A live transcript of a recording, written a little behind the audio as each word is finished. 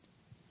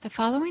The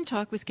following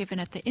talk was given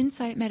at the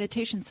Insight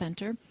Meditation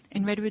Center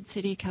in Redwood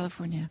City,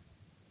 California.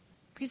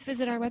 Please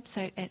visit our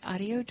website at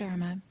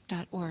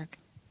audiodharma.org.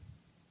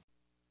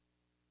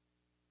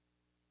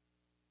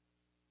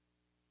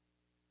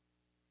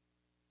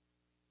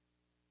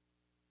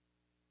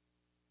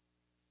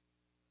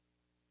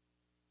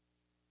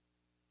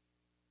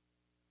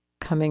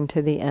 Coming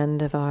to the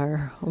end of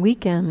our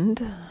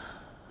weekend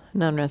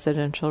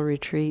non-residential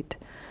retreat.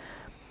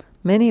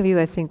 Many of you,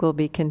 I think, will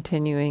be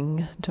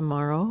continuing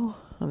tomorrow.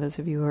 Those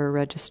of you who are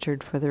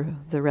registered for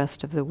the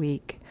rest of the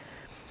week.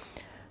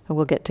 And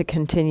we'll get to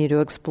continue to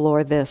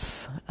explore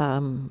this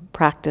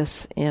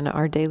practice in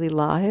our daily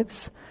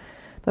lives.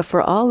 But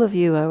for all of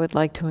you, I would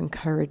like to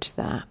encourage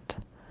that.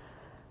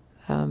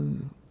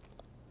 And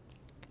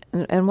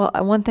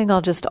one thing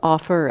I'll just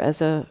offer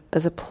as a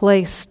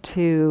place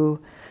to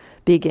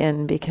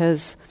begin,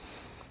 because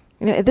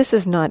this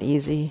is not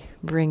easy,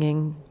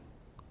 bringing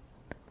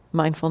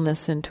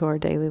mindfulness into our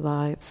daily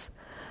lives.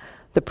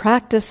 The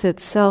practice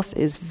itself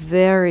is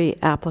very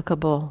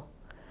applicable.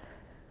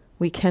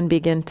 We can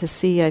begin to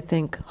see, I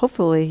think,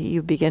 hopefully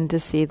you begin to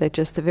see that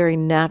just the very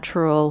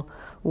natural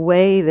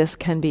way this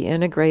can be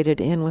integrated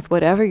in with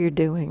whatever you're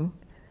doing.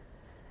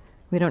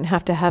 We don't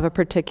have to have a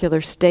particular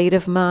state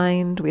of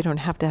mind. We don't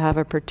have to have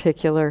a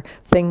particular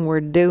thing we're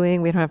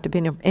doing. We don't have to be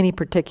in any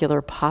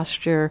particular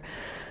posture.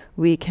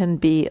 We can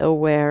be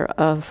aware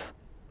of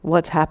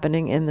what's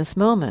happening in this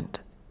moment.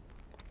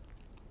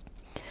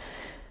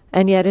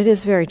 And yet it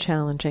is very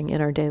challenging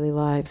in our daily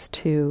lives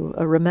to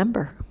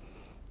remember.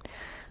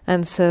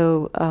 And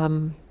so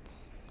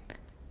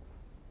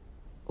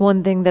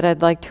one thing that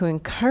I'd like to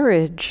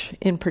encourage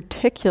in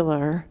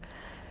particular,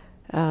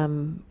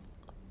 you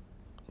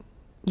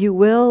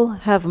will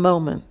have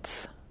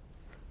moments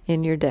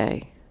in your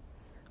day,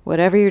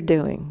 whatever you're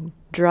doing,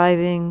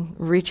 driving,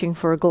 reaching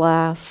for a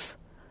glass,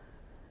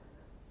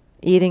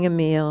 eating a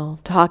meal,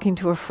 talking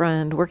to a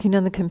friend, working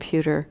on the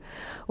computer,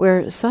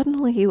 where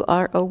suddenly you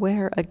are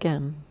aware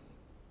again.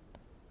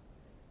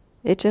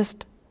 It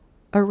just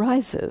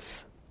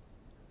arises.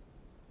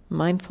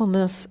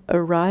 Mindfulness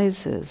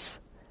arises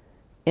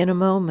in a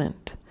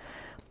moment.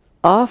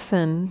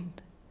 Often,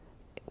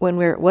 when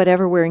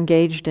whatever we're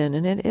engaged in,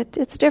 and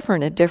it's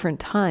different at different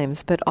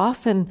times, but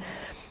often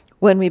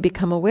when we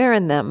become aware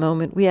in that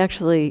moment, we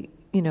actually,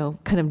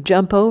 kind of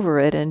jump over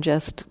it and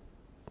just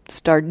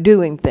start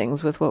doing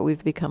things with what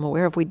we've become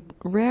aware of. We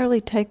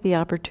rarely take the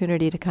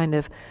opportunity to kind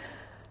of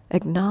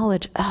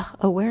acknowledge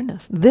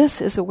awareness.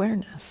 This is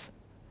awareness.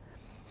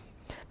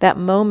 That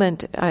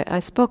moment, I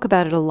spoke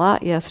about it a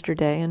lot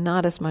yesterday and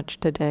not as much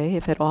today,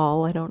 if at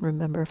all. I don't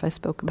remember if I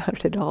spoke about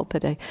it at all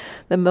today.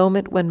 The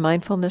moment when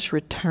mindfulness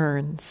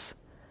returns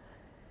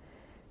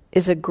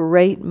is a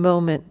great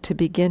moment to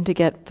begin to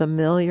get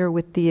familiar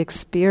with the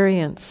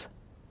experience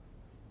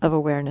of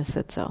awareness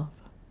itself.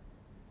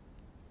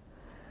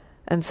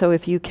 And so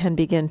if you can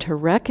begin to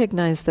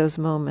recognize those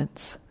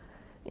moments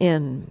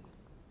in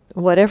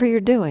whatever you're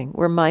doing,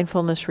 where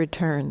mindfulness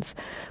returns,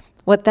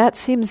 what that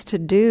seems to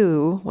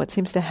do, what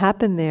seems to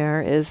happen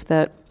there is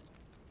that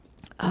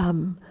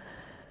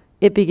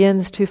it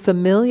begins to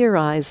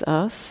familiarize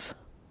us.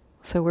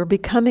 So we're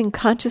becoming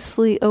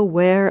consciously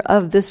aware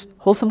of this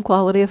wholesome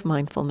quality of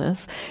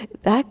mindfulness.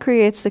 That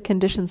creates the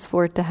conditions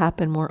for it to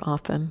happen more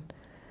often.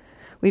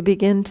 We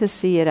begin to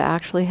see it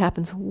actually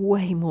happens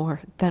way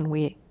more than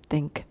we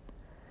think.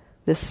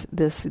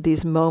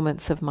 These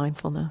moments of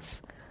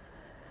mindfulness.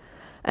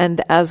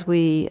 And as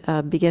we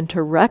begin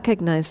to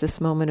recognize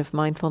this moment of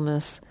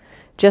mindfulness,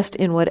 just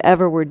in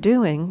whatever we're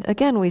doing,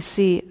 again we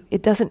see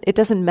it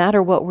doesn't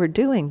matter what we're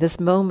doing. These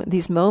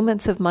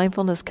moments of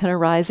mindfulness can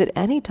arise at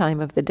any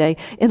time of the day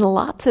in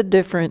lots of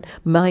different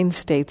mind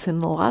states, in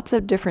lots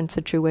of different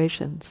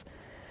situations.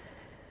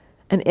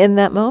 And in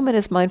that moment,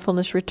 as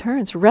mindfulness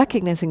returns,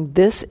 recognizing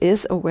this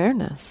is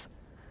awareness.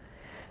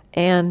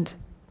 And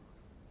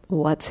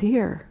what's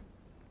here?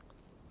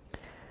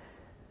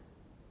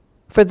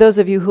 For those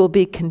of you who will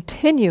be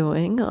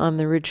continuing on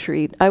the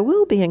retreat, I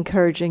will be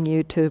encouraging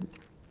you to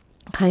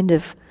kind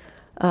of,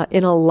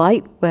 in a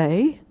light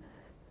way,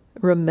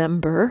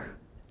 remember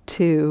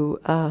to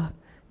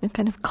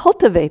kind of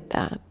cultivate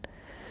that.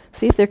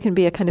 See if there can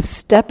be a kind of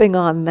stepping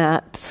on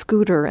that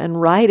scooter and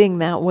riding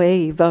that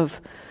wave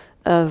of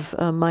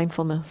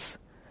mindfulness.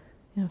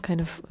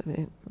 Kind of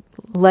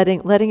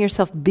letting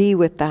yourself be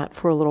with that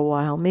for a little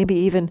while. Maybe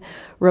even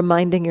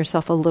reminding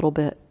yourself a little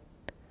bit.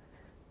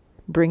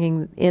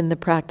 Bringing in the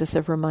practice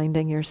of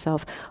reminding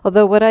yourself.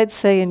 Although what I'd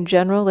say in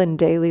general in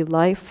daily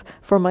life,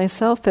 for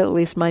myself at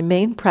least, my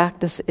main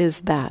practice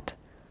is that.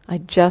 I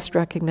just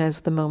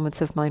recognize the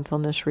moments of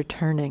mindfulness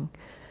returning.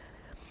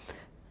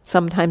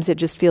 Sometimes it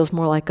just feels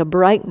more like a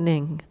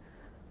brightening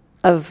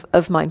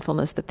of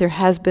mindfulness, that there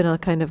has been a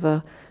kind of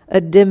a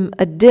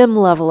dim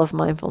level of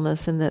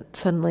mindfulness, and that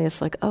suddenly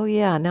it's like, oh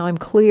yeah, now I'm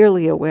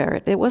clearly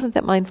aware. It wasn't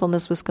that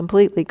mindfulness was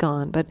completely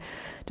gone, but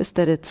just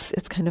that it's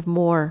kind of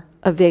more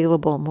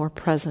available, more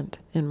present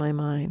in my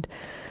mind.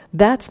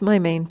 That's my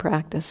main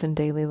practice in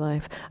daily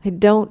life. I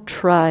don't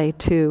try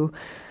to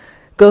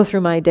go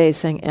through my day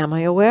saying, am I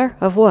aware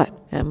of what?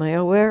 Am I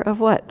aware of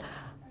what?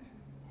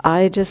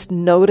 I just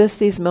notice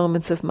these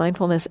moments of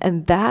mindfulness,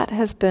 and that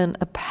has been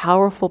a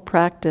powerful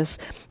practice.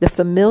 The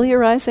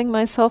familiarizing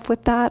myself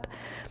with that,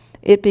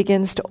 it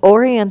begins to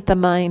orient the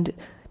mind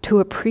to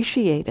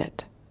appreciate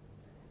it.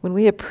 When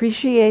we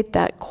appreciate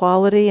that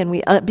quality and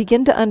we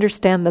begin to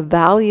understand the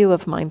value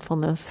of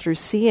mindfulness through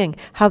seeing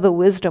how the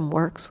wisdom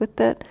works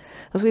with it,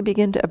 as we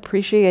begin to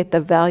appreciate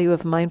the value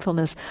of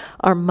mindfulness,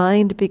 our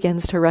mind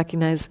begins to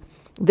recognize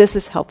this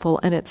is helpful,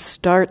 and it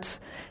starts.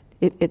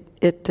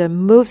 It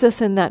moves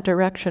us in that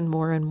direction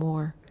more and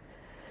more.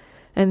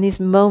 And these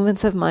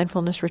moments of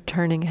mindfulness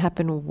returning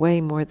happen way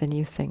more than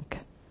you think.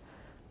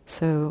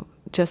 So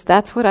just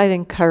that's what I'd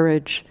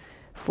encourage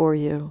for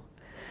you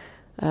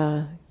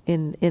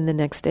in the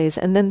next days.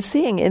 And then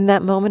seeing in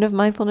that moment of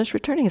mindfulness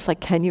returning, it's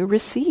like, can you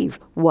receive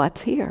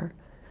what's here?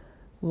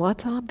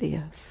 What's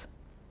obvious?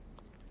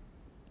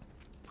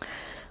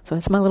 So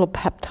that's my little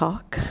pep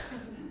talk.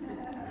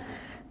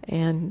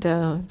 And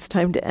it's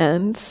time to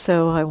end,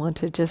 so I want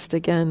to just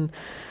again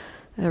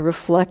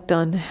reflect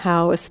on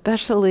how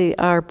especially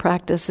our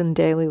practice in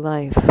daily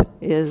life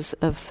is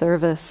of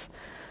service,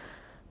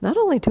 not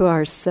only to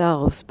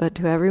ourselves, but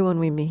to everyone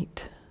we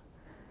meet.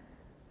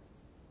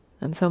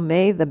 And so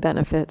may the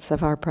benefits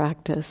of our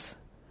practice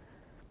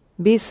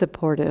be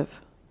supportive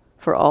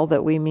for all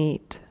that we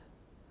meet,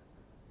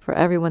 for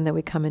everyone that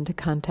we come into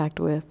contact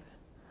with,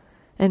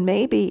 and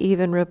maybe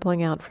even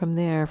rippling out from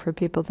there for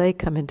people they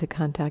come into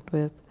contact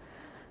with.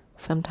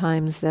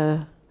 Sometimes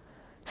the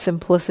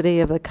simplicity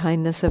of the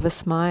kindness of a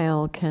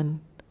smile can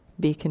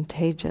be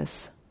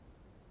contagious.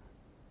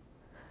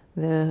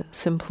 The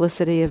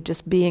simplicity of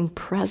just being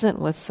present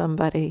with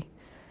somebody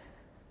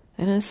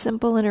in a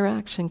simple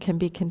interaction can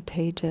be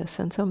contagious.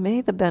 And so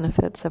may the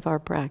benefits of our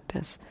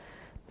practice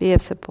be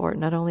of support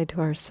not only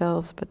to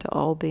ourselves but to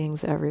all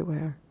beings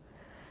everywhere.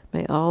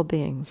 May all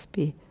beings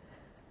be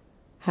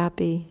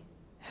happy,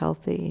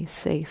 healthy,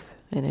 safe,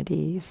 and at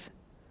ease.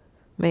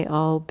 May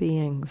all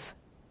beings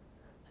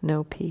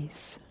know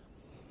peace.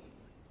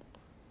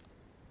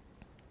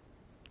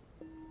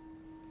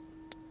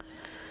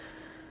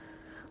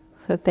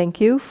 So thank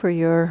you for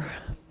your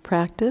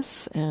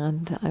practice,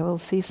 and I will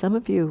see some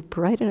of you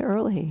bright and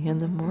early in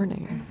the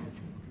morning.